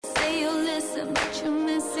but you're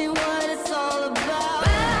missing what it's all about.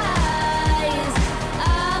 Rise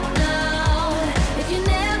up now. If you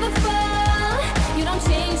never fall, you don't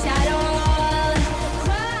change at all.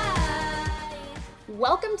 Cry.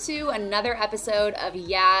 Welcome to another episode of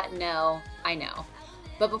Yeah, No, I Know.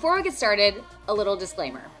 But before we get started, a little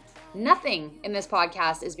disclaimer. Nothing in this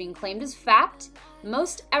podcast is being claimed as fact.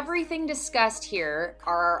 Most everything discussed here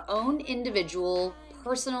are our own individual,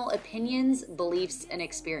 personal opinions, beliefs, and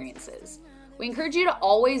experiences. We encourage you to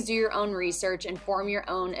always do your own research and form your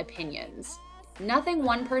own opinions. Nothing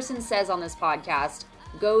one person says on this podcast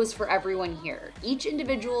goes for everyone here. Each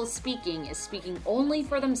individual speaking is speaking only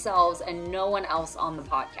for themselves and no one else on the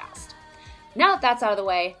podcast. Now that that's out of the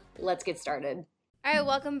way, let's get started. All right,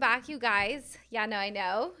 welcome back, you guys. Yeah, no, I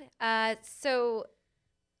know. So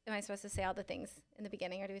am I supposed to say all the things in the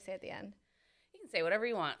beginning or do we say at the end? You can say whatever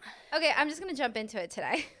you want. Okay, I'm just going to jump into it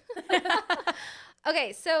today.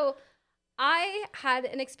 Okay, so I had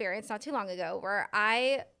an experience not too long ago where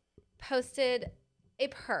I posted a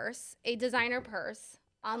purse, a designer purse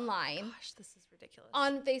online. Gosh, this is ridiculous.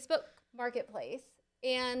 On Facebook Marketplace.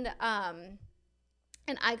 And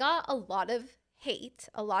I got a lot of hate,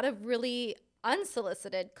 a lot of really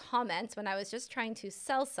unsolicited comments when I was just trying to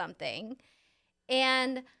sell something.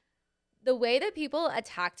 And the way that people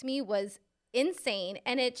attacked me was insane.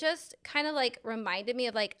 And it just kind of like reminded me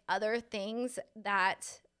of like other things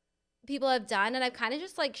that people have done. And I've kind of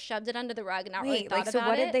just like shoved it under the rug and not really thought about it. So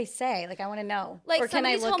what did they say? Like, I want to know. Like, or can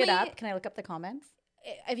I somebody look told it me- up? Can I look up the comments?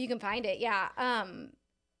 If you can find it, yeah.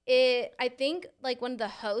 I think like one of the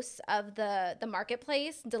hosts of the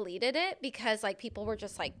marketplace deleted it because like people were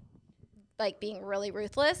just like being really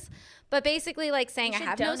ruthless, but basically like saying I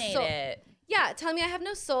have no soul. It. Yeah, telling me I have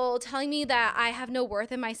no soul, telling me that I have no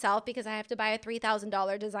worth in myself because I have to buy a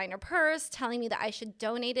 $3,000 designer purse, telling me that I should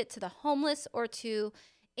donate it to the homeless or to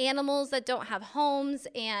animals that don't have homes.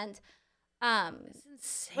 And It's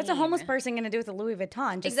insane. What's a homeless person going to do with a Louis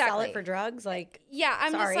Vuitton? Just sell Exactly. it for drugs? Like, yeah,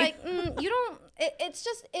 I'm sorry. just like, you don't,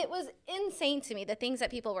 it was insane to me, the things that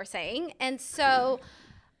people were saying. And so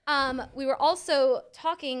we were also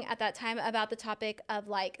talking at that time about the topic of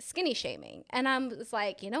like skinny shaming. And I was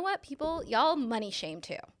like, you know what, people, y'all money shame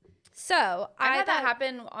too. So I had that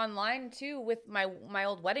happen online too with my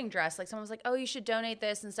old wedding dress. Like someone was like, "Oh, you should donate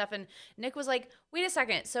this and stuff." And Nick was like, "Wait a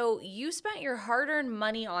second. So you spent your hard-earned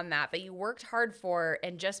money on that you worked hard for,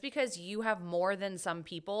 and just because you have more than some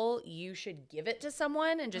people, you should give it to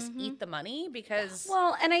someone and just eat the money because."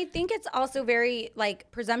 well, and I think it's also very like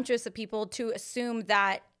presumptuous of people to assume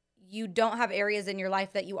that you don't have areas in your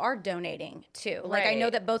life that you are donating to. Like, I know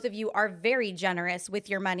Right. that both of you are very generous with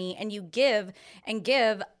your money and you give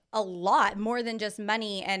a lot more than just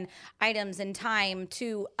money and items and time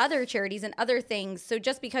to other charities and other things. So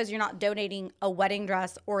just because you're not donating a wedding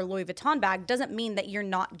dress or a Louis Vuitton bag doesn't mean that you're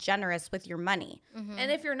not generous with your money.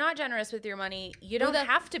 And if you're not generous with your money, you don't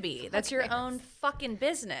have to be. That's your own fucking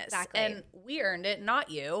business. Exactly. And we earned it, not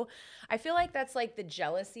you. I feel like that's like the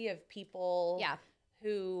jealousy of people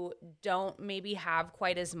who don't maybe have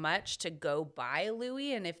quite as much to go buy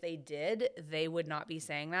Louis. And if they did, they would not be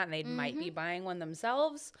saying that. And they might be buying one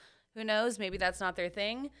themselves. Who knows? Maybe that's not their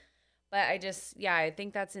thing. But I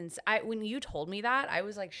think that's when you told me that, I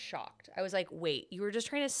was like shocked. I was like, wait, you were just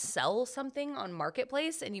trying to sell something on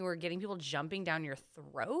Marketplace and you were getting people jumping down your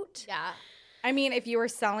throat? Yeah. I mean, if you were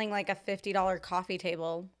selling like a $50 coffee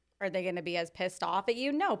table, are they going to be as pissed off at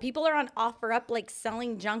you? No, people are on OfferUp like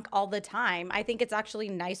selling junk all the time. I think it's actually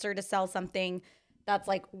nicer to sell something that's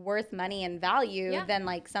like worth money and value than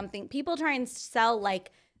like something people try and sell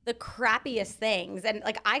like the crappiest things. And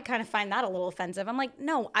like, I kind of find that a little offensive. I'm like,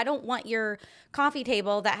 no, I don't want your coffee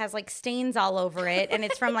table that has like stains all over it. And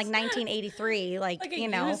it's from like 1983. Like Like a you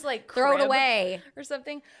know, used, like, throw it crib away. or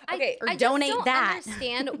something. I donate just don't that.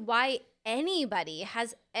 understand why anybody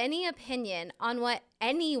has any opinion on what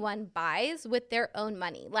anyone buys with their own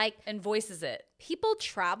money. Like, And voices it. people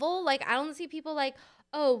travel. Like, I don't see people like,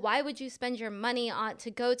 oh, why would you spend your money on to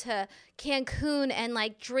go to Cancun and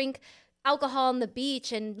like drink alcohol on the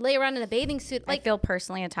beach and lay around in a bathing suit? I Like, feel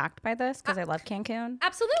personally attacked by this because I love Cancun.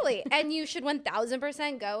 absolutely. And you should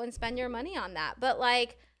 1000% go and spend your money on that. But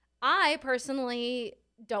like, I personally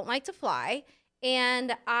don't like to fly.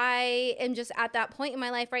 And I am just at that point in my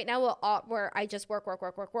life right now where I just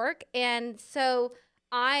work. And so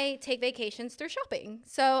I take vacations through shopping.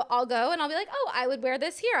 So I'll go and I'll be like, oh, I would wear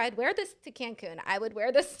this here. I'd wear this to Cancun. I would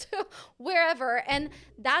wear this to wherever. And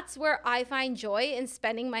that's where I find joy in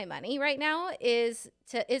spending my money right now is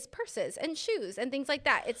purses and shoes and things like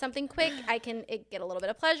that. It's something quick. I can get a little bit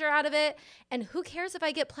of pleasure out of it. And who cares if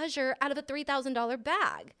I get pleasure out of a $3,000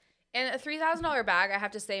 bag? And a $3,000 bag, I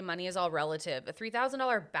have to say, money is all relative. A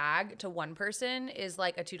 $3,000 bag to one person is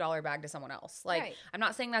like a $2 bag to someone else. Like, Right. I'm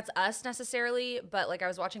not saying that's us necessarily, but like I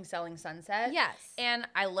was watching Selling Sunset. Yes. And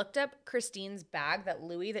I looked up Christine's bag, that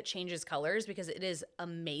Louis that changes colors, because it is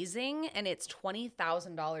amazing and it's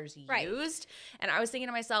 $20,000 Right. used. And I was thinking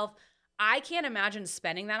to myself, I can't imagine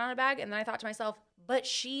spending that on a bag. And then I thought to myself, but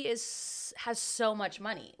she has so much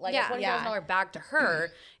money. Like Yeah. a $20,000 bag to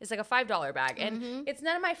her is like a $5 bag. And it's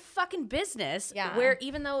none of my fucking business. Yeah. Where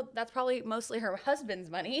even though that's probably mostly her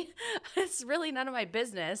husband's money, it's really none of my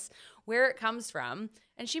business where it comes from.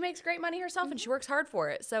 And she makes great money herself and she works hard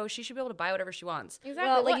for it. So she should be able to buy whatever she wants. Exactly.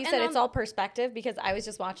 Well, like you and said, it's all perspective, because I was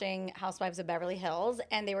just watching Housewives of Beverly Hills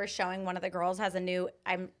and they were showing one of the girls has a new,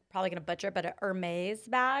 I'm probably going to butcher it, but a Hermes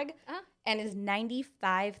bag and is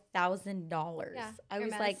 $95,000. Yeah, I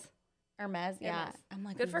was Hermes. like, Hermes, yeah. Hermes. I'm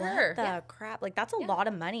like, Good for what her. the crap? Like, that's a lot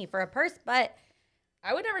of money for a purse, but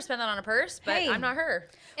I would never spend that on a purse, but Hey. I'm not her.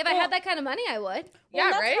 If I had that kind of money, I would. Yeah,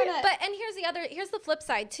 that's right? kinda- But and here's the flip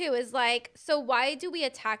side too, is like, so why do we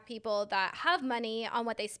attack people that have money on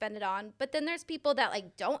what they spend it on, but then there's people that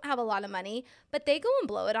like don't have a lot of money, but they go and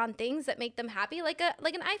blow it on things that make them happy, like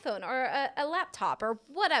an iPhone or a laptop or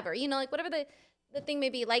whatever, you know, like whatever the thing may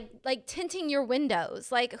be, like tinting your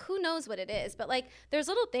windows, like who knows what it is, but like there's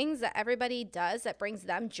little things that everybody does that brings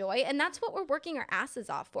them joy, and that's what we're working our asses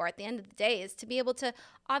off for at the end of the day, is to be able to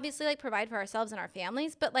obviously like provide for ourselves and our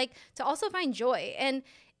families, but like to also find joy. And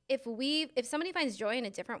if somebody finds joy in a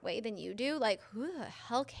different way than you do, like who the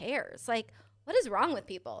hell cares? Like, what is wrong with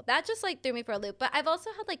people? That just like threw me for a loop. But I've also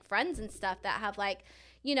had like friends and stuff that have like,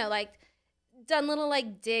 you know, like done little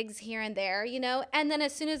like digs here and there, you know, and then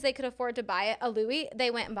as soon as they could afford to buy a Louis,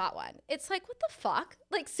 they went and bought one. It's like, what the fuck?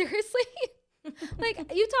 Like, seriously?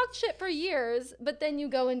 Like, you talked shit for years, but then you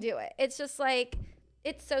go and do it. It's just like,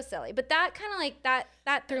 it's so silly. But that kind of like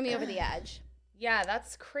that threw me over the edge. Yeah,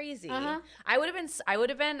 that's crazy. Uh-huh. I would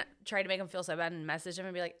have been trying to make him feel so bad and message him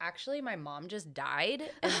and be like, actually, my mom just died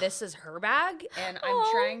and this is her bag and I'm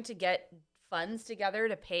Aw. trying to get funds together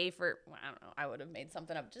to pay for, well, I don't know, I would have made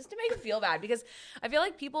something up just to make him feel bad, because I feel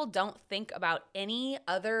like people don't think about any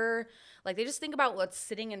other, like they just think about what's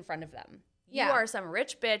sitting in front of them. You Yeah. are some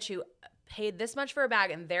rich bitch who paid this much for a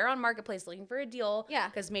bag and they're on Marketplace looking for a deal, Yeah.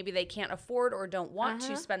 because maybe they can't afford or don't want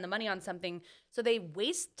to spend the money on something, so they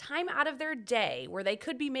waste time out of their day where they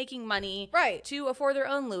could be making money Right. to afford their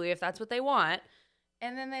own Louis if that's what they want,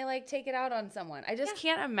 and then they like take it out on someone. I just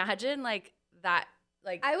can't imagine like that,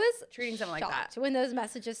 like I was treating someone like that. shocked when those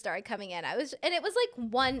messages started coming in. And it was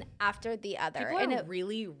like one after the other. People and are it,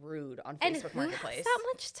 really rude on and Facebook who Marketplace. has that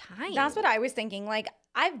much time? that's what I was thinking. Like,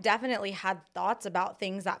 I've definitely had thoughts about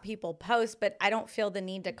things that people post, but I don't feel the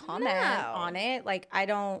need to comment No. on it. Like, I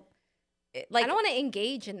don't I like. don't want to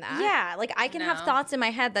engage in that. Yeah, like I can have No. thoughts in my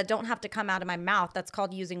head that don't have to come out of my mouth. That's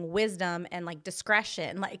called using wisdom and like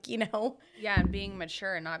discretion. Like, you know. Yeah, and being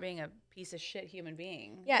mature and not being a piece of shit human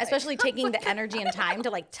being. Yeah, Like, especially taking the energy and time to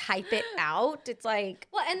like type it out. It's like,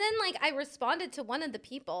 Well, and then like I responded to one of the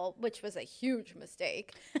people, which was a huge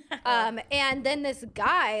mistake. And then this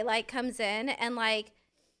guy like comes in and like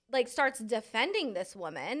starts defending this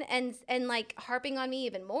woman and like harping on me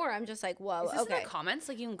even more. I'm just like, whoa, Is this okay. in the comments?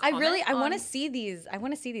 Like you can I comment want to on- see these. I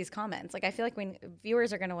want to see these comments. Like, I feel like when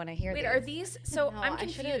viewers are going to want to hear Wait, these. are these? So No, I'm I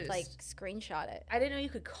should confused. have like screenshot it. I didn't know you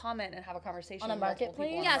could comment and have a conversation On a with multiple people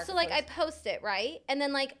marketplace? on Yeah, so like I Marketplace. post it, right? And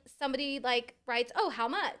then like somebody like writes, "Oh, how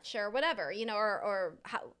much?" or whatever, you know, or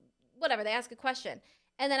how, whatever. They ask a question.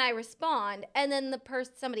 And then I respond, and then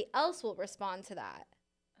somebody else will respond to that.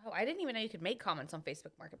 Oh, I didn't even know you could make comments on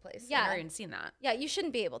Facebook Marketplace. Yeah. I've never even seen that. Yeah, you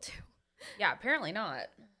shouldn't be able to. Yeah, apparently not.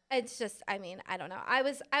 It's just, I mean, I don't know. I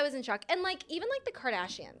was in shock. And like even like the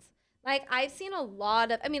Kardashians. Like I've seen a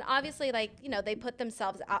lot of, I mean, obviously like, you know, they put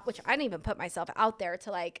themselves out, which I didn't even put myself out there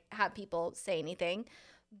to like have people say anything.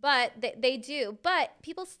 But they do. But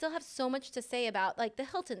people still have so much to say about like the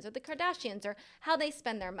Hiltons or the Kardashians or how they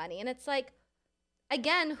spend their money. And it's like,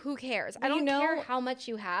 again, who cares? I Well, you don't care know- how much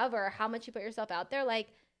you have or how much you put yourself out there. Like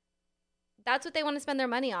that's what they want to spend their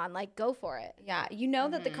money on. Like go for it. Yeah, you know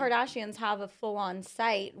that the Kardashians have a full-on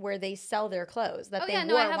site where they sell their clothes that Oh they yeah,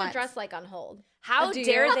 no, wore I have once. a dress like on hold. How do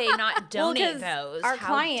dare you? they not Well, donate 'cause those? our How dare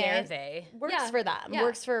client they? works Yeah, for them. yeah.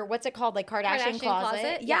 Works for what's it called, like Kardashian, Kardashian Closet.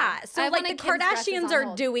 Closet, Yeah. yeah. So I have like one the of Kim's dresses Kardashians on are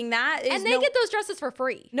hold. doing that. And they get those dresses for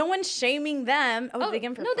free. no one's shaming them. Oh, they get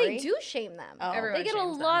them for no, free. they do shame them. Oh. Everyone They get a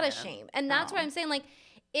shames them, lot of yeah. shame. And that's what Oh. I'm saying. Like,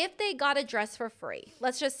 if they got a dress for free,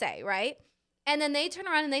 let's just say, right? And then they turn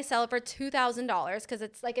around and they sell it for $2,000 because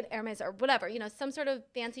it's like an Hermes or whatever, you know, some sort of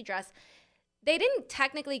fancy dress. They didn't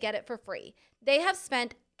technically get it for free. They have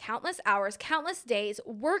spent countless hours, countless days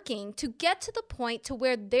working to get to the point to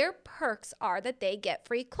where their perks are that they get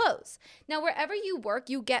free clothes. Now, wherever you work,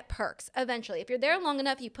 you get perks eventually. If you're there long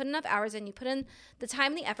enough, you put enough hours in, you put in the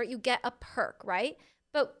time and the effort, you get a perk, right?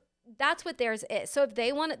 But that's what theirs is. So if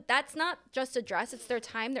they want it, that's not just a dress, it's their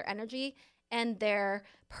time, their energy, and their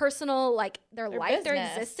personal, like their life, their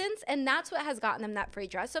existence. And that's what has gotten them that free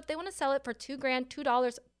dress. So if they want to sell it for $2,000,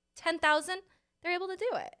 $2, $10,000, they're able to do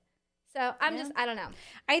it. So I don't know.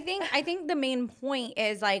 I think the main point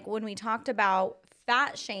is like when we talked about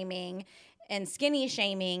fat shaming and skinny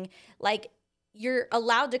shaming, like you're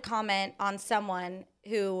allowed to comment on someone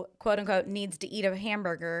who quote unquote needs to eat a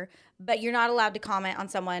hamburger, but you're not allowed to comment on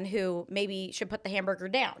someone who maybe should put the hamburger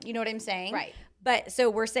down. You know what I'm saying? Right. But so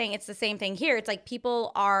we're saying it's the same thing here. It's like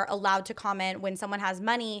people are allowed to comment when someone has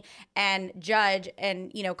money and judge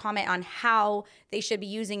and, you know, comment on how they should be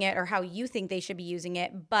using it or how you think they should be using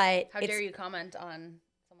it. But how dare you comment on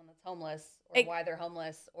someone that's homeless or why they're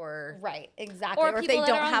homeless or right, exactly. Or if they don't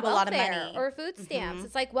have a lot of welfare money or food stamps.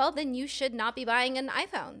 It's like, well, then you should not be buying an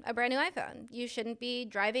iPhone, a brand new iPhone. You shouldn't be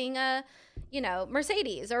driving a, you know,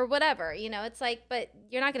 Mercedes or whatever. You know, it's like, but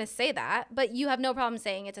you're not going to say that, but you have no problem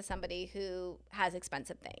saying it to somebody who has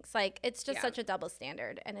expensive things. Like, it's just such a double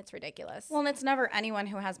standard and it's ridiculous. Well, and it's never anyone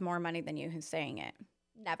who has more money than you who's saying it.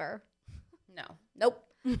 Never. No. Nope.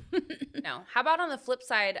 No. How about on the flip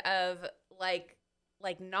side of like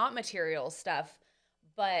not material stuff,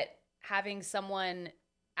 but having someone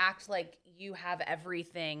act like you have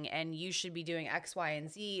everything and you should be doing X, Y, and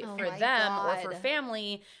Z for them or for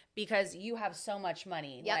family because you have so much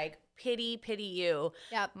money. Yep. Like pity you.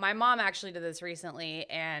 Yep. My mom actually did this recently,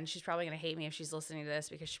 and she's probably going to hate me if she's listening to this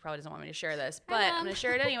because she probably doesn't want me to share this, but I'm going to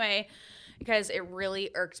share it anyway because it really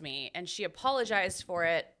irked me, and she apologized for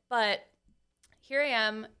it. But here I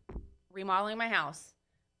am remodeling my house.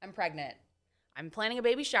 I'm pregnant. I'm planning a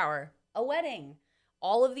baby shower, a wedding,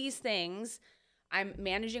 all of these things. I'm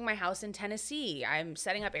managing my house in Tennessee. I'm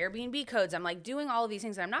setting up Airbnb codes. I'm like doing all of these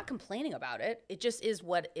things. And I'm not complaining about it. It just is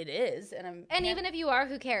what it is. And even if you are,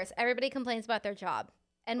 who cares? Everybody complains about their job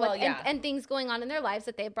and and things going on in their lives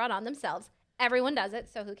that they've brought on themselves. Everyone does it,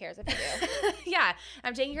 so who cares if you do? Yeah,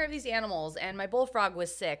 I'm taking care of these animals, and my bullfrog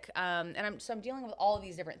was sick, and I'm dealing with all of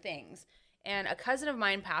these different things. And a cousin of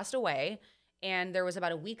mine passed away, and there was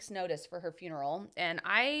about a week's notice for her funeral. And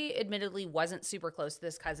I admittedly wasn't super close to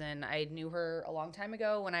this cousin. I knew her a long time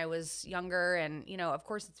ago when I was younger. And, you know, of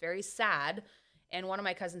course, it's very sad. And one of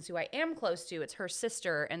my cousins who I am close to, it's her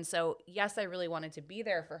sister. And so, yes, I really wanted to be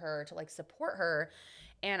there for her, to like support her.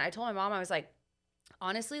 And I told my mom, I was like,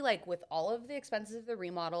 honestly, like with all of the expenses of the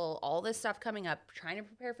remodel, all this stuff coming up, trying to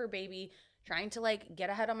prepare for baby, trying to like get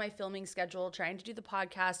ahead on my filming schedule, trying to do the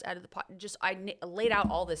podcast, edit the I laid out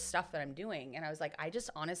all this stuff that I'm doing. And I was like, I just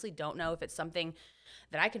honestly don't know if it's something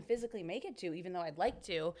that I can physically make it to, even though I'd like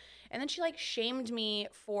to. And then she like shamed me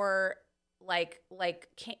for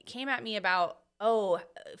came at me about, oh,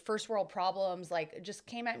 first world problems, like just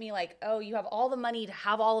came at me like, oh, you have all the money to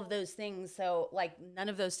have all of those things. So like none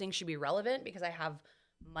of those things should be relevant because I have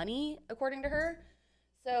money, according to her.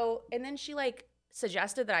 So, and then she like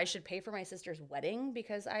suggested that I should pay for my sister's wedding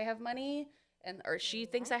because I have money or she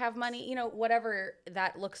thinks I have money, you know, whatever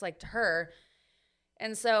that looks like to her.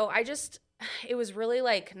 And so it was really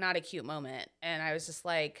like not a cute moment. And I was just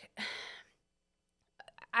like,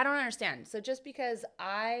 I don't understand. So just because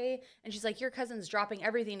and she's like, your cousin's dropping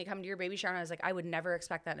everything to come to your baby shower. And I was like, I would never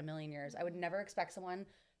expect that in a million years. I would never expect someone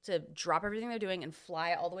to drop everything they're doing and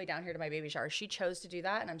fly all the way down here to my baby shower. She chose to do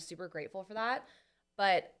that, and I'm super grateful for that.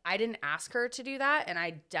 But I didn't ask her to do that, and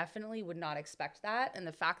I definitely would not expect that. And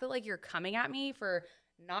the fact that like you're coming at me for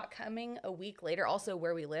not coming a week later, also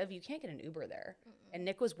where we live, you can't get an Uber there. Mm-mm. And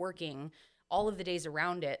Nick was working all of the days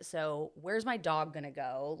around it. So where's my dog gonna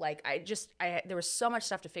go? Like there was so much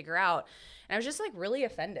stuff to figure out, and I was just like really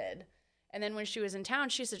offended. And then when she was in town,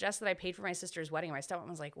 she suggested I paid for my sister's wedding. My stepmom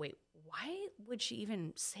was like, wait, why would she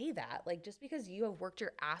even say that? Like, just because you have worked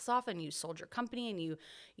your ass off and you sold your company and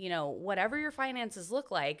you know, whatever your finances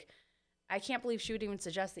look like, I can't believe she would even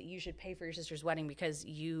suggest that you should pay for your sister's wedding because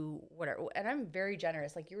whatever. And I'm very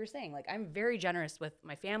generous. Like you were saying, like I'm very generous with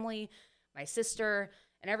my family, my sister,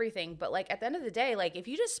 and everything. But like at the end of the day, like if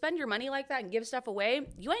you just spend your money like that and give stuff away,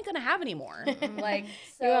 you ain't gonna have any more. Like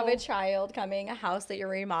so, you have a child coming, a house that you're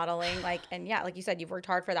remodeling, like, and yeah, like you said, you've worked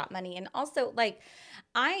hard for that money. And also like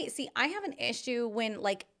I have an issue when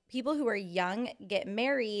like people who are young get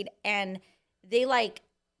married and they like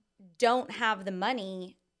don't have the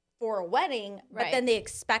money for a wedding, but then they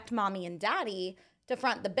expect mommy and daddy to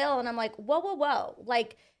front the bill. And I'm like, whoa.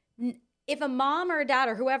 Like if a mom or a dad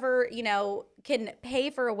or whoever, you know, can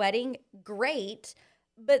pay for a wedding, great.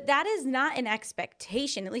 But that is not an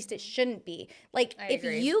expectation. At least it shouldn't be. Like, I if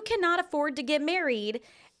agree. you cannot afford to get married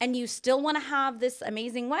and you still want to have this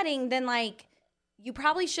amazing wedding, then like you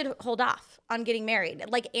probably should hold off on getting married.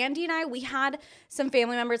 Like Andy and I, we had some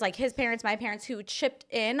family members, like his parents, my parents, who chipped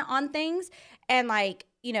in on things. And like,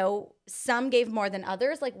 you know, some gave more than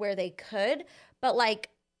others, like where they could. But like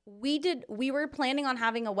we were planning on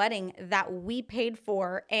having a wedding that we paid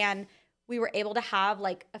for, and we were able to have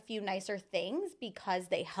like a few nicer things because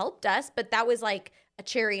they helped us, but that was like a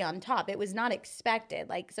cherry on top. It was not expected.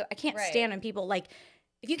 Like, so I can't Right. stand when people like,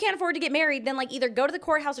 if you can't afford to get married, then like either go to the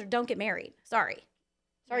courthouse or don't get married. Sorry,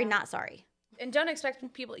 not sorry. And don't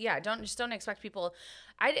expect people, don't expect people.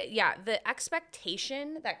 The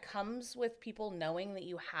expectation that comes with people knowing that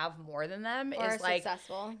you have more than them Or is like,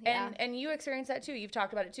 successful. Yeah. and you experience that too. You've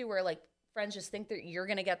talked about it too, where like friends just think that you're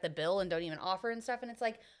gonna get the bill and don't even offer and stuff. And it's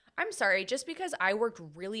like, I'm sorry, just because I worked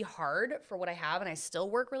really hard for what I have, and I still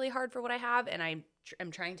work really hard for what I have, and I'm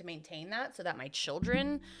trying to maintain that so that my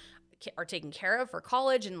children are taken care of for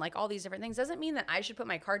college and like all these different things, doesn't mean that I should put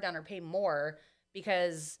my card down or pay more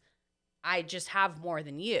because I just have more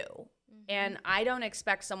than you. And I don't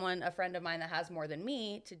expect a friend of mine that has more than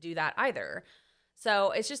me to do that either.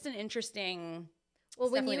 So it's just an interesting,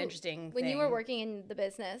 When you were thing. working in the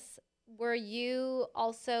business, were you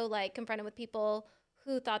also like confronted with people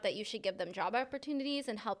who thought that you should give them job opportunities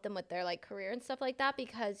and help them with their like career and stuff like that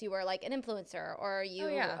because you were like an influencer or you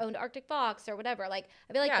owned Arctic Fox or whatever? Like,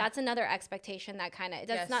 I feel like that's another expectation that kind of,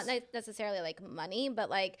 that's not necessarily like money, but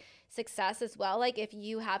like success as well. Like if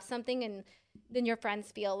you have something and then your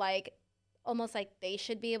friends feel like almost like they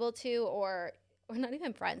should be able to, or not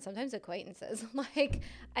even friends, sometimes acquaintances. Like,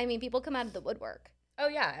 I mean, people come out of the woodwork. Oh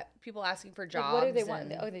yeah, people asking for jobs. Like, what do they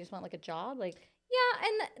want? and- Oh, they just want like a job? Like, Yeah,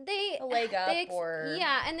 and they A leg up they or-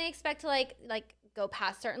 and they expect to like go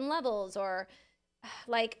past certain levels, or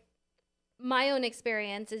like my own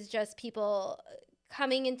experience is just people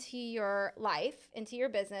coming into your life, into your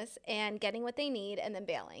business, and getting what they need and then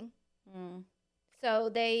bailing. So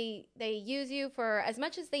they use you for as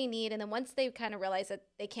much as they need, and then once they kind of realize that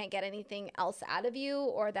they can't get anything else out of you,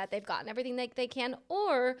 or that they've gotten everything that they can,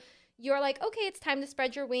 or you're like, okay, it's time to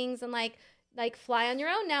spread your wings and like fly on your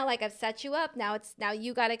own now. Like I've set you up. Now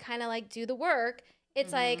you got to kind of like do the work.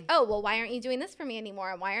 It's like, oh, well, why aren't you doing this for me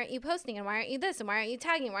anymore? And why aren't you posting? And why aren't you this? And why aren't you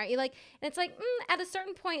tagging? Why aren't you like, and it's like, at a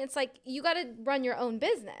certain point, it's like, you got to run your own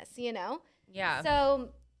business, you know? Yeah. So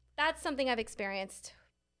that's something I've experienced,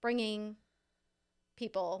 bringing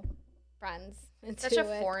people, friends into Such a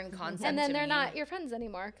it. foreign concept. And then to they're me. not your friends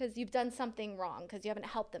anymore because you've done something wrong, because you haven't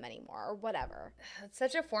helped them anymore or whatever. It's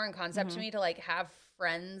such a foreign concept to me to like have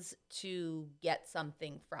friends to get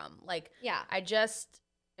something from. Like, Yeah. I just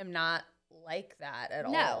am not like that at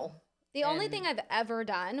all. No. The only And- thing I've ever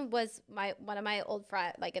done was one of my old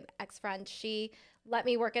friend, like an ex-friend, she let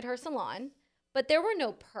me work at her salon, but there were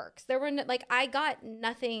no perks. There were no, like, I got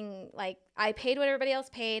nothing. Like, I paid what everybody else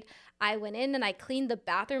paid. I went in and I cleaned the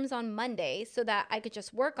bathrooms on Monday so that I could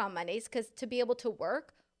just work on Mondays, because to be able to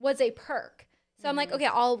work was a perk. So I'm like, okay,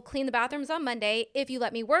 I'll clean the bathrooms on Monday if you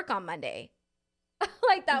let me work on Monday.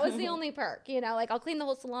 Like, that was the only perk, you know, like, I'll clean the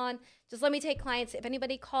whole salon. Just let me take clients. If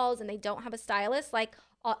anybody calls and they don't have a stylist, like,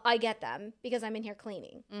 I get them because I'm in here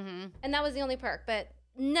cleaning. And that was the only perk, but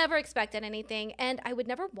never expected anything. And I would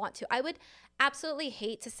never want to. I would absolutely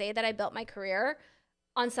hate to say that I built my career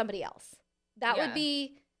on somebody else. That Yeah. would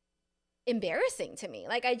be embarrassing to me.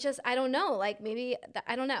 Like, I don't know. Like, maybe,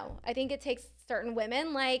 I don't know. I think it takes certain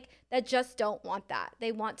women like that just don't want that.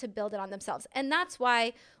 They want to build it on themselves. And that's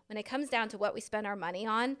why when it comes down to what we spend our money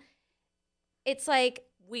on, it's like,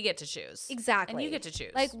 We get to choose. exactly. And you get to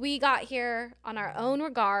choose. Like, we got here on our own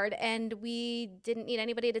regard, and we didn't need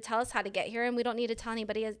anybody to tell us how to get here, and we don't need to tell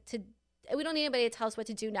anybody we don't need anybody to tell us what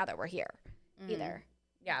to do now that we're here either.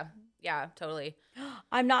 Yeah. Yeah, totally.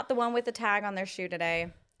 I'm not the one with the tag on their shoe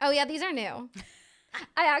today. Oh yeah, these are new.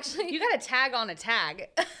 I actually You got a tag on a tag.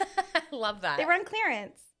 I love that. They were on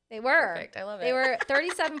clearance. they were. Perfect. I love They it. were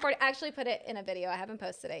 $37.40. I actually put it in a video. I haven't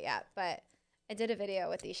posted it yet, but I did a video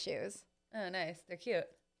with these shoes. Oh, nice. They're cute.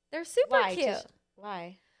 They're super Why? cute.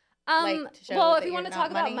 Why? Like, to show Well, that if you you're want to not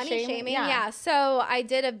talk about money money shaming? shaming, Yeah. yeah. So I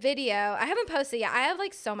did a video. I haven't posted yet. I have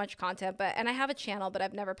like so much content, and I have a channel, but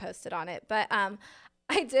I've never posted on it. But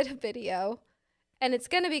I did a video, and it's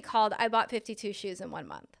gonna be called "I Bought 52 Shoes in 1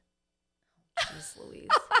 month." Jeez Louise.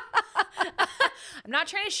 I'm not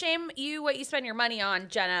trying to shame you what you spend your money on,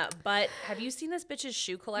 Jenna, but have you seen this bitch's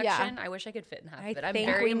shoe collection? I wish I could fit in half I of it. I'm think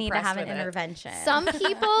very we need to impressed have an with it. intervention. Some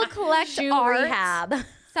people collect shoe art. rehab.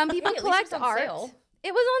 Some people Hey, at least collect it's on art. sale.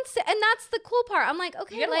 It was on sale. And that's the cool part. I'm like,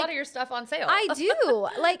 okay. You get like, a lot of your stuff on sale. I do.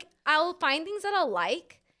 Like, I'll find things that I'll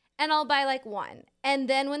like and I'll buy like one. And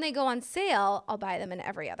then when they go on sale, I'll buy them in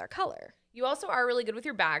every other color. You also are really good with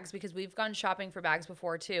your bags because we've gone shopping for bags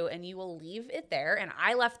before too, and you will leave it there. And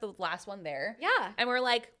I left the last one there. Yeah. And we're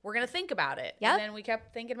like, we're gonna think about it. Yep. And then we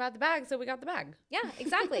kept thinking about the bag, so we got the bag. Yeah,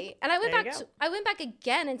 exactly. And I went There you back. go. I went back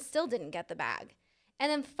again and still didn't get the bag. And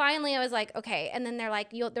then finally, I was like, okay. And then they're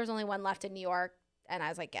like, there's only one left in New York, and I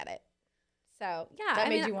was like, get it. So yeah, That I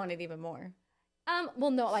made mean, you want it even more.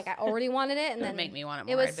 well, no, like I already wanted it, and It then would make me want it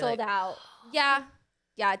more. it was I'd be sold like, out. Yeah,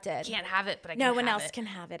 it did. Can't have it, but I can No one have else it. can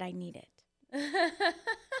have it. I need it. I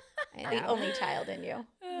The know. only child in you.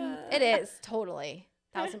 It is totally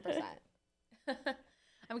 1,000%.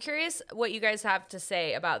 I'm curious what you guys have to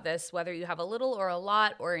say about this, whether you have a little or a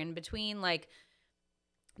lot or in between. Like,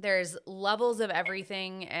 there's levels of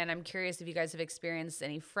everything, and I'm curious if you guys have experienced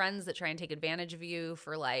any friends that try and take advantage of you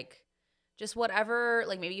for like just whatever.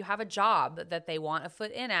 Like, maybe you have a job that they want a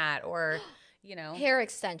foot in at, or you know, Hair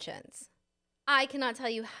extensions. I cannot tell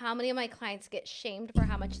you how many of my clients get shamed for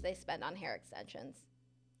how much they spend on hair extensions.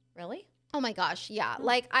 Really? Oh my gosh, yeah.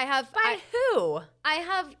 Like I have by who? I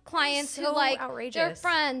have clients so who like their outrageous.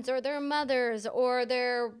 friends or their mothers or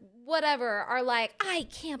their whatever are like, I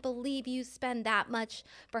can't believe you spend that much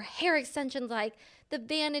for hair extensions, like the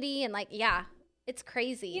vanity and like, yeah, it's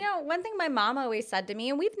crazy. You know, one thing my mom always said to me,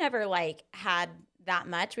 and we've never like had that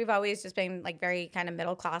much. We've always just been like very kind of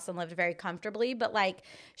middle class and lived very comfortably. But like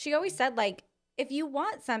she always said, like, if you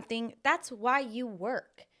want something, that's why you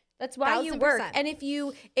work. That's why you work. 1,000%. And if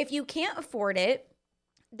you can't afford it,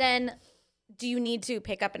 then do you need to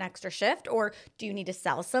pick up an extra shift, or do you need to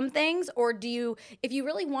sell some things, or if you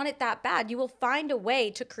really want it that bad, you will find a way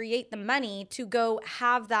to create the money to go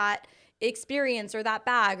have that experience or that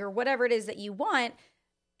bag or whatever it is that you want.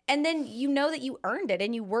 And then you know that you earned it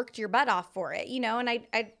and you worked your butt off for it, you know? And I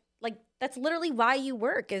like, that's literally why you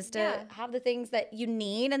work, is to Yeah. have the things that you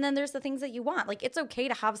need. And then there's the things that you want. Like, it's okay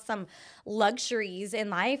to have some luxuries in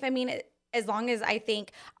life. I mean, as long as I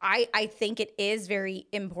think it is very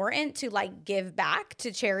important to like give back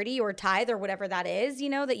to charity or tithe or whatever that is, you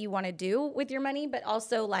know, that you want to do with your money. But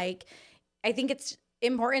also like, I think it's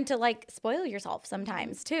important to like spoil yourself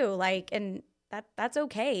sometimes too. Like, and that's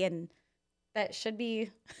okay. And that should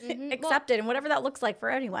be Mhm. accepted, and whatever that looks like for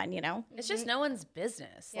anyone, you know? It's just no one's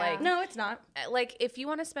business. Yeah. Like, No, it's not. like if you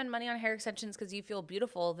want to spend money on hair extensions because you feel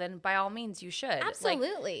beautiful, then by all means you should. Like,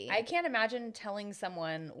 Absolutely. I can't imagine telling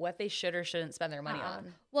someone what they should or shouldn't spend their money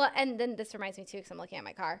on. Well, and then this reminds me too, because I'm looking at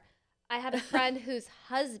my car. I had a friend whose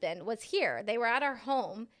husband was here. They were at our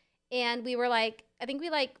home, and we were like, I think we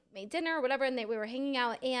like made dinner or whatever, and we were hanging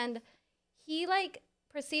out, and he like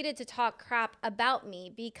proceeded to talk crap about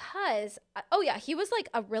me because, oh yeah, he was like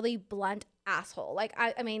a really blunt asshole. Like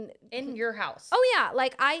I mean, In your house. oh yeah,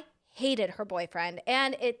 like I hated her boyfriend,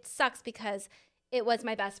 and it sucks because it was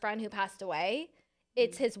my best friend who passed away.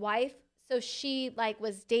 It's his wife. So she like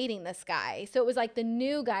was dating this guy. So it was like the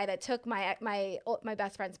new guy that took my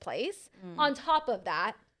best friend's place. On top of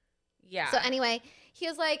that, Yeah. so anyway, he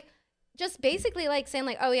was like, just basically like saying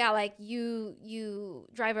like, oh yeah, like you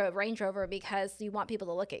drive a Range Rover because you want people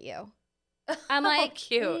to look at you. I'm like,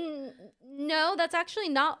 cute. No, that's actually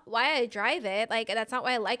not why I drive it. Like, that's not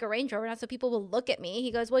why I like a Range Rover. Not so people will look at me.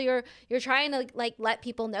 He goes, well, you're trying to like let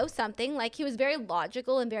people know something. Like, he was very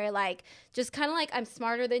logical and very like, just kind of like, I'm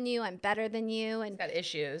smarter than you, I'm better than you, and Got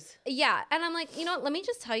issues. yeah. And I'm like, you know what? Let me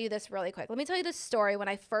just tell you this really quick. Let me tell you this story. When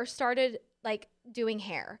I first started like doing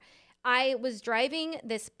hair, I was driving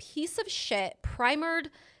this piece of shit primered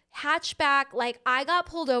hatchback. Like, I got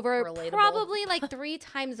pulled over Relatable. probably like 3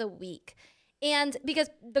 times a week. And because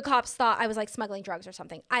the cops thought I was like smuggling drugs or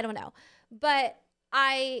something. I don't know. But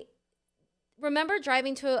I remember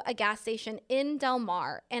driving to a gas station in Del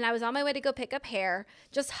Mar, and I was on my way to go pick up hair,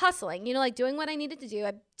 just hustling, you know, like doing what I needed to do.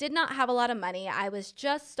 I did not have a lot of money. I was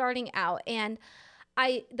just starting out, and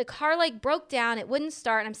the car like broke down. It wouldn't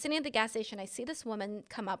start. And I'm sitting at the gas station. I see this woman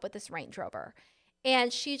come up with this Range Rover,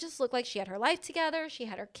 and she just looked like she had her life together. She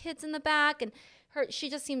had her kids in the back, and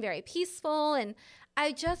she just seemed very peaceful. And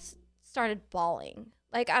I just started bawling.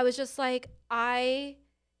 Like, I was just like, I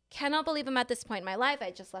cannot believe I'm at this point in my life.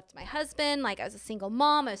 I just left my husband. Like, I was a single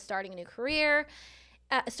mom. I was starting a new career,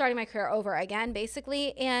 starting my career over again,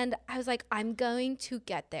 basically. And I was like, I'm going to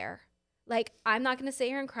get there. Like, I'm not going to sit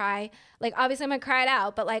here and cry. Like, obviously I'm going to cry it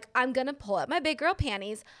out, but like, I'm going to pull up my big girl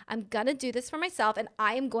panties. I'm going to do this for myself, and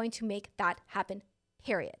I am going to make that happen,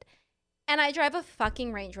 period. And I drive a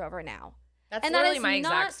fucking Range Rover now. That's and literally that is my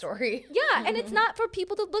exact not- story. Yeah, and it's not for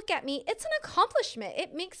people to look at me. It's an accomplishment.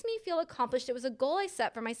 It makes me feel accomplished. It was a goal I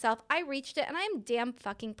set for myself. I reached it, and I am damn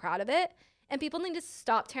fucking proud of it. And people need to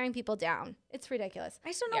stop tearing people down. It's ridiculous. I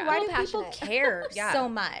just don't know Yeah. why I'm do people passionate. care Yeah. so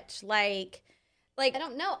much. Like I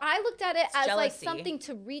don't know. I looked at it as like jealousy. something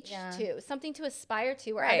to reach Yeah. to, something to aspire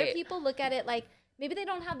to, where other Right. people look at it like maybe they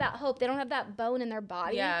don't have that hope. They don't have that bone in their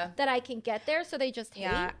body Yeah. that I can get there. So they just hate.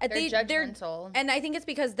 yeah, They're judgmental. and I think it's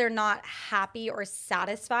because they're not happy or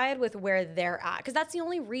satisfied with where they're at. Because that's the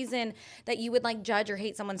only reason that you would like judge or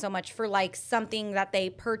hate someone so much for like something that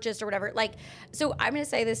they purchased or whatever. Like, so I'm gonna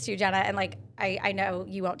say this to you, Jenna, and like I know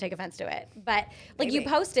you won't take offense to it, but like you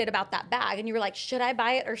posted about that bag and you were like, should I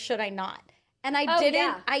buy it or should I not? And I didn't.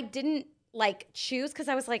 yeah. I didn't like choose because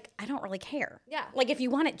I was like, I don't really care. Yeah. Like if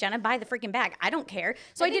you want it, Jenna, buy the freaking bag. I don't care.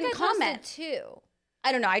 So I think didn't posted comment. too.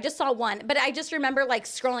 I don't know. I just saw one, but I just remember like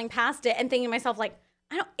scrolling past it and thinking to myself, like,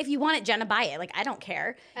 I don't, if you want it, Jenna, buy it. Like, I don't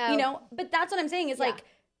care, Oh. you know? But that's what I'm saying is Yeah. like,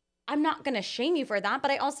 I'm not going to shame you for that,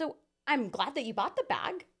 but I'm glad that you bought the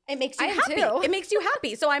bag. It makes you I am happy. too. It makes you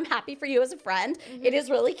happy. So I'm happy for you as a friend. Mm-hmm. It is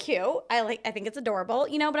really cute. I think it's adorable,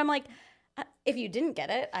 you know, but I'm like, if you didn't get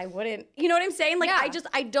it, I wouldn't, you know what I'm saying? Like, Yeah.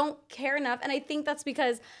 I don't care enough. And I think that's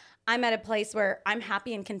because I'm at a place where I'm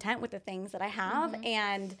happy and content with the things that I have. Mm-hmm.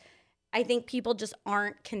 And I think people just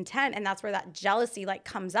aren't content. And that's where that jealousy like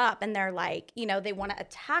comes up and they're like, you know, they want to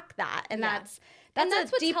attack that. And Yeah. that's And a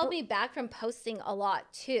that's what's deep- held me back from posting a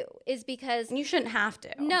lot too, is because You shouldn't have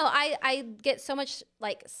to. no, I get so much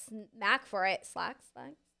like smack for it, slack.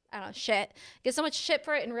 I don't know, shit. Get so much shit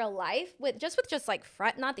for it in real life with just like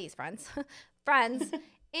not these friends, friends.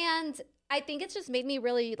 And I think it's just made me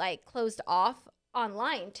really like closed off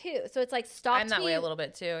online too. So it's like stopped I'm that me. way a little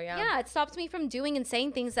bit too. Yeah. Yeah, it stops me from doing and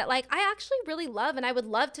saying things that like I actually really love and I would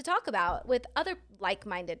love to talk about with other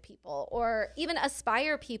like-minded people or even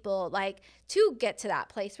aspire people like to get to that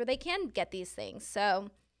place where they can get these things. So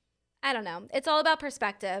I don't know. It's all about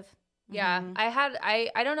perspective. Yeah,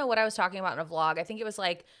 I don't know what I was talking about in a vlog. I think it was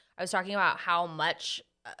like I was talking about how much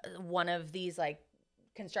one of these like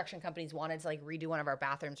construction companies wanted to like redo one of our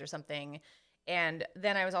bathrooms or something. And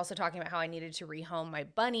then I was also talking about how I needed to rehome my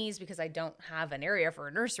bunnies because I don't have an area for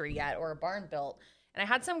a nursery yet or a barn built. And I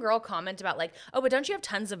had some girl comment about like, oh, but don't you have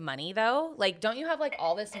tons of money though? Like, don't you have like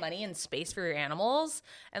all this money and space for your animals?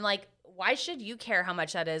 And like, why should you care how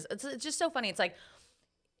much that is? It's just so funny. It's like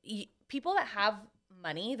people that have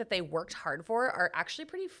money that they worked hard for are actually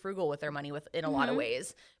pretty frugal with their money in a lot of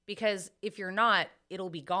ways, because if you're not, it'll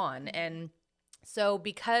be gone. And so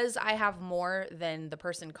because I have more than the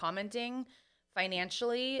person commenting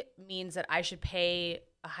financially means that I should pay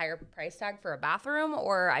a higher price tag for a bathroom,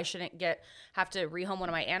 or I shouldn't have to rehome one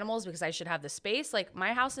of my animals because I should have the space. Like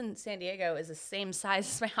my house in San Diego is the same size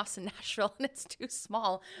as my house in Nashville, and it's too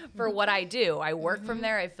small for what I do. I work from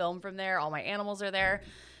there, I film from there, all my animals are there.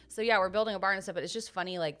 So yeah, we're building a barn and stuff, but it's just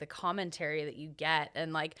funny, like the commentary that you get.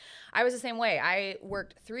 And like, I was the same way. I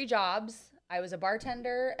worked 3 jobs. I was a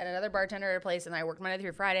bartender and another bartender at a place, and I worked Monday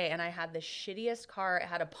through Friday, and I had the shittiest car. It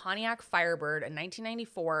had a Pontiac Firebird in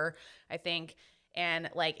 1994, I think. And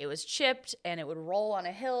like, it was chipped and it would roll on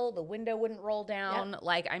a hill. The window wouldn't roll down. Yep.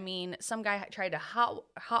 Like, I mean, some guy tried to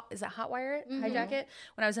hotwire it, hijack it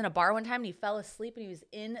when I was in a bar one time, and he fell asleep and he was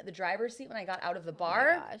in the driver's seat when I got out of the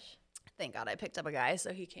bar. Oh my gosh. Thank God I picked up a guy,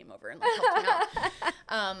 so he came over and like helped me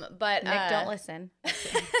out. But Nick, don't listen.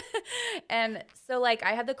 And so like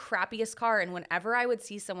I had the crappiest car, and whenever I would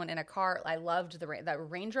see someone in a car, I loved that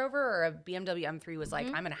Range Rover or a BMW M3 was like,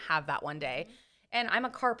 I'm gonna have that one day. And I'm a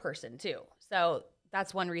car person too, so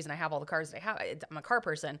that's one reason I have all the cars that I have. I'm a car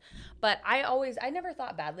person. But I never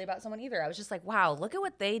thought badly about someone either. I was just like, wow, look at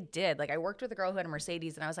what they did. Like I worked with a girl who had a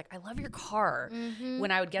Mercedes, and I was like, I love your car.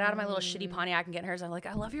 When I would get out of my little shitty Pontiac and get in hers, I'm like,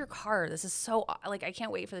 I love your car. This is so, like, I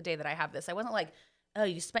can't wait for the day that I have this. I wasn't like, oh,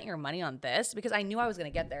 you spent your money on this, because I knew I was going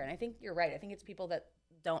to get there. And I think you're right. I think it's people that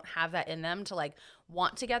don't have that in them to like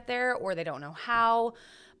want to get there, or they don't know how,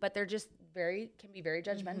 but they're just can be very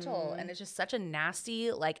judgmental. And it's just such a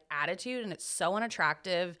nasty like attitude, and it's so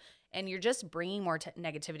unattractive, and you're just bringing more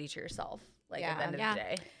negativity to yourself, like at the end of the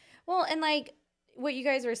day. Well, and like what you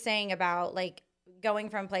guys were saying about like going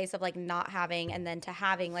from a place of like not having and then to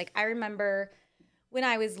having, like I remember when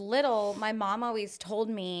I was little, my mom always told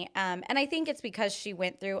me, and I think it's because she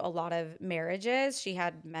went through a lot of marriages. She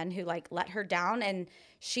had men who like let her down, and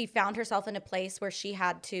she found herself in a place where she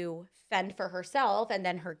had to fend for herself and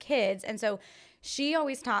then her kids. And so she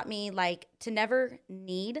always taught me like to never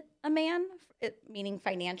need a man, meaning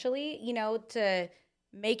financially, you know, to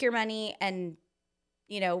make your money and,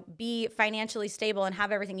 you know, be financially stable and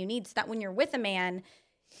have everything you need, so that when you're with a man,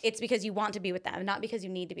 it's because you want to be with them, not because you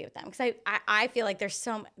need to be with them. Because I feel like there's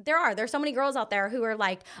so many girls out there who are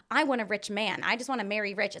like, I want a rich man. I just want to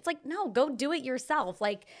marry rich. It's like, no, go do it yourself.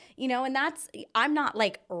 Like, you know, and I'm not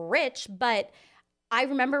like rich, but I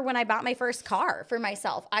remember when I bought my first car for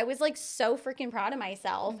myself, I was like so freaking proud of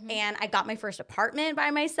myself. And I got my first apartment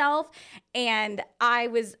by myself. And I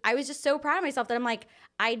was just so proud of myself that I'm like,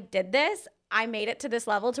 I did this. I made it to this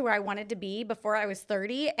level to where I wanted to be before I was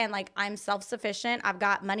 30. And like, I'm self-sufficient. I've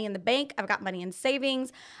got money in the bank. I've got money in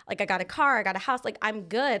savings. Like I got a car, I got a house. Like I'm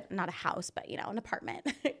good. Not a house, but you know, an apartment,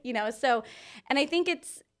 you know? So, and I think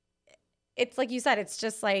it's like you said, it's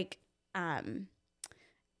just like,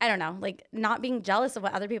 I don't know, like not being jealous of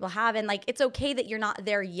what other people have. And like, it's okay that you're not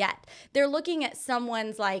there yet. They're looking at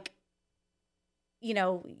someone's like, you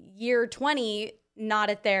know, year 20, not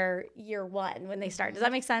at their year 1 when they start. Does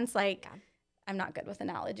that make sense? Like, I'm not good with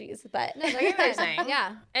analogies, but I get what you're saying.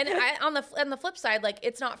 Yeah. And on the flip side, like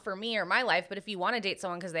it's not for me or my life, but if you want to date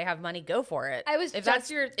someone because they have money, go for it. If that's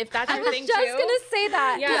your thing too. I was just gonna say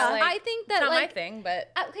that. Yeah, like, I think that it's not like, my thing,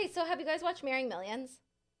 but okay. So have you guys watched Marrying Millions?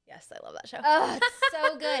 yes, I love that show. Oh, it's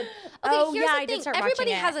so good. Okay, Oh, here's yeah, the I did thing. start watching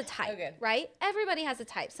Everybody it. has a type, Oh, good. right? Everybody has a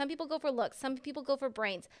type. Some people go for looks. Some people go for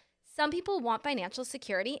brains. Some people want financial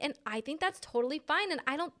security, and I think that's totally fine. And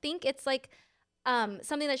I don't think it's like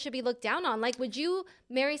something that should be looked down on. Like, would you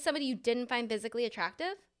marry somebody you didn't find physically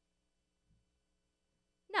attractive?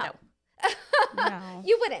 No. No.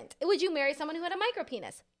 You wouldn't. Would you marry someone who had a micro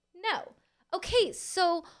penis? No. Okay,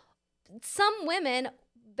 so some women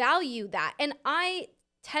value that, and I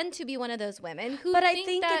tend to be one of those women who But I think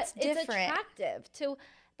think that it's different. attractive to,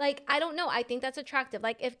 like, I don't know. I think that's attractive.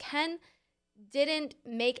 Like, if Ken didn't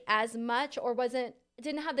make as much or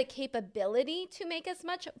didn't have the capability to make as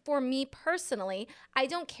much, for me personally, I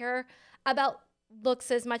don't care about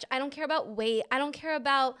looks as much. I don't care about weight. I don't care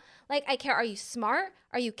about, like, I care, are you smart?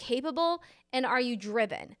 Are you capable? And are you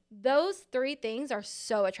driven? Those 3 things are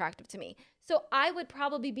so attractive to me. So I would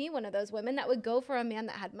probably be one of those women that would go for a man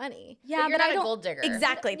that had money. Yeah, you're but not I a don't. gold digger.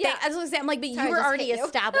 Exactly. Yeah. I was gonna say, I'm like, but Sorry, you I were just already hit you.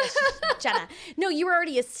 established, Jenna. No, you were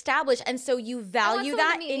already established, and so you value someone to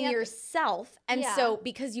that meet me in up. yourself, and Yeah. so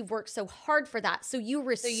because you've worked so hard for that, so you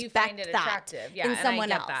respect you find it that attractive. Yeah, in and I someone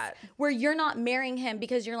get else. that. Where you're not marrying him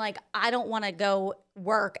because you're like, I don't want to go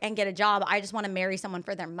work and get a job. I just want to marry someone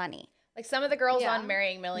for their money. Like some of the girls Yeah. on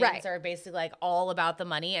Marrying Millions Right. are basically like all about the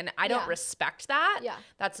money, and I don't Yeah. respect that. Yeah.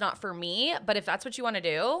 That's not for me. But if that's what you want to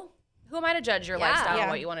do, who am I to judge your Yeah. lifestyle Yeah.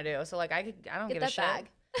 and what you want to do? So like I don't Get give that a shit.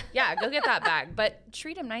 bag. Yeah, go get that bag, but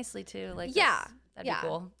treat him nicely too. Like Yeah. that'd Yeah. be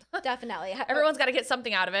cool. Definitely. Everyone's got to get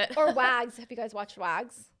something out of it. Or Wags. Have you guys watched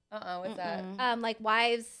Wags? What's that? Like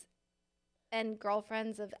wives and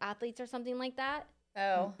girlfriends of athletes or something like that.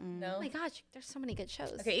 Oh no. Oh my gosh, there's so many good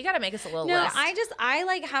shows. Okay, you got to make us a little No, list. I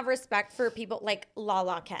like have respect for people like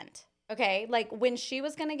Lala Kent. Okay, like when she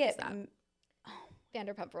was gonna get.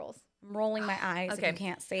 Vanderpump Rules. I'm rolling my eyes Okay. if you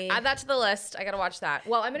can't see. Add that to the list. I got to watch that.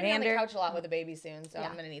 Well, I'm going to be on the Vander- couch a lot with a baby soon, so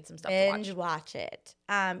I'm going to need some stuff Binge to watch. watch it.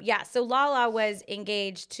 Yeah, so Lala was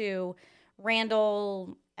engaged to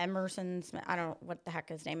Randall Emerson Smith. I don't know what the heck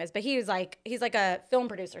his name is, but he's like a film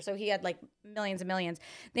producer, so he had like millions and millions.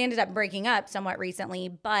 They ended up breaking up somewhat recently,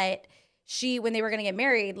 but when they were going to get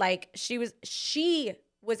married, like she was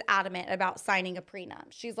adamant about signing a prenup.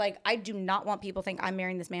 She's like, I do not want people to think I'm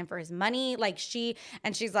marrying this man for his money. Like she's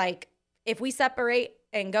like, if we separate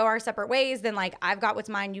and go our separate ways, then like I've got what's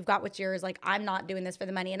mine, you've got what's yours. Like I'm not doing this for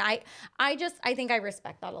the money. And I think I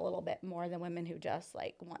respect that a little bit more than women who just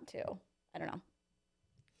like want to, I don't know,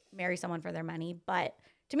 marry someone for their money. But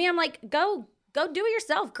to me, I'm like, go do it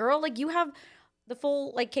yourself, girl. Like you have the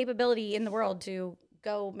full like capability in the world to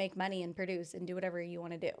go make money and produce and do whatever you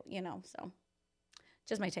want to do, you know? So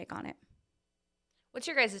just my take on it. What's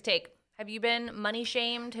your guys' take? Have you been money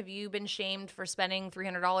shamed? Have you been shamed for spending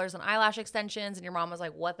 $300 on eyelash extensions and your mom was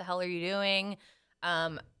like, what the hell are you doing?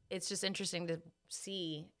 It's just interesting to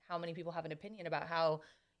see how many people have an opinion about how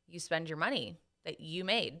you spend your money that you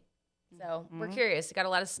made. So we're curious. You got to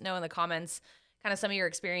let us know in the comments kind of some of your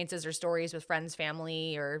experiences or stories with friends,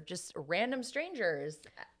 family, or just random strangers.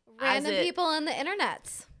 Random people on the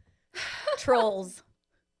internets. Trolls.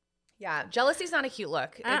 Yeah, jealousy's not a cute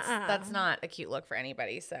look. That's not a cute look for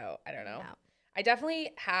anybody. So I don't know. No. I definitely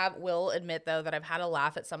will admit though that I've had a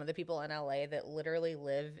laugh at some of the people in LA that literally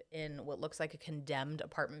live in what looks like a condemned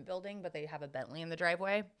apartment building, but they have a Bentley in the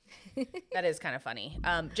driveway. That is kind of funny.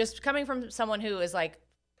 Just coming from someone who is like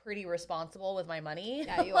pretty responsible with my money.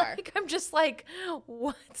 Yeah, you are. Like, I'm just like,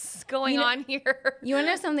 what's going on here? You want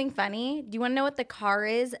to know something funny? Do you want to know what the car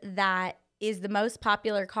is that is the most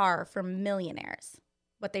popular car for millionaires?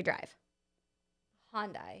 What they drive?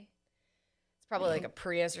 Hyundai. It's Probably like a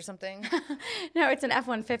Prius or something. No, it's an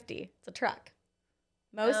F-150. It's a truck.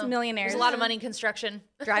 Most millionaires There's a lot of money in construction.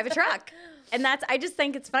 drive a truck. And I just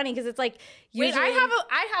think it's funny because it's like usually Wait,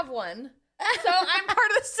 I have one. So I'm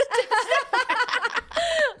part of the statistic.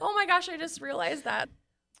 Oh my gosh, I just realized that.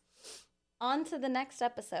 On to the next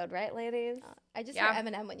episode, right, ladies? I just hear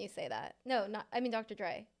Eminem when you say that. No, not. I mean Dr.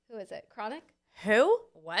 Dre. Who is it? Chronic? Who?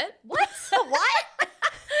 What? What? What?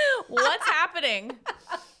 What's happening?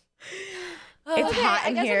 It's Okay, hot I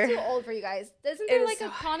in guess here. I'm too old for you guys. Isn't there like a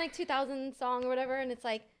Chronic 2000 song or whatever? And it's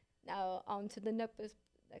like, now on to the next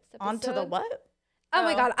episode. On to the what? Oh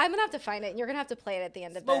my God, I'm gonna have to find it, and you're gonna have to play it at the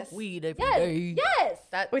end of Smoke this. weed every day. Yes.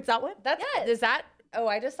 Wait, is that what? That's Yes. Is that? Oh,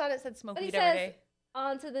 I just thought it said smoke But he weed every says, day.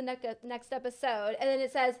 on to the next episode, and then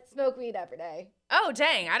it says smoke weed every day. Oh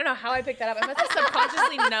dang! I don't know how I picked that up. I must have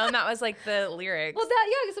subconsciously known that was like the lyrics. Well,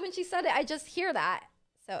 so when she said it, I just hear that.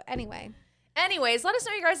 So anyway. Anyways, let us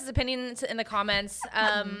know your guys' opinions in the comments.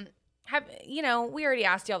 We already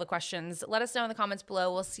asked you all the questions. Let us know in the comments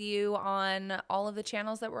below. We'll see you on all of the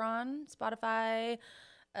channels that we're on: Spotify,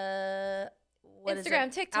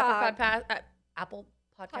 Instagram, TikTok, Apple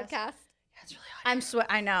Podcast. podcast. Yeah, it's really hot.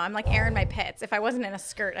 I know. I'm like airing my pits. If I wasn't in a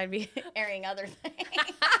skirt, I'd be airing other things.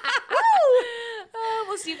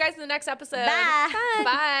 We'll see you guys in the next episode. Bye.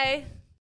 Bye.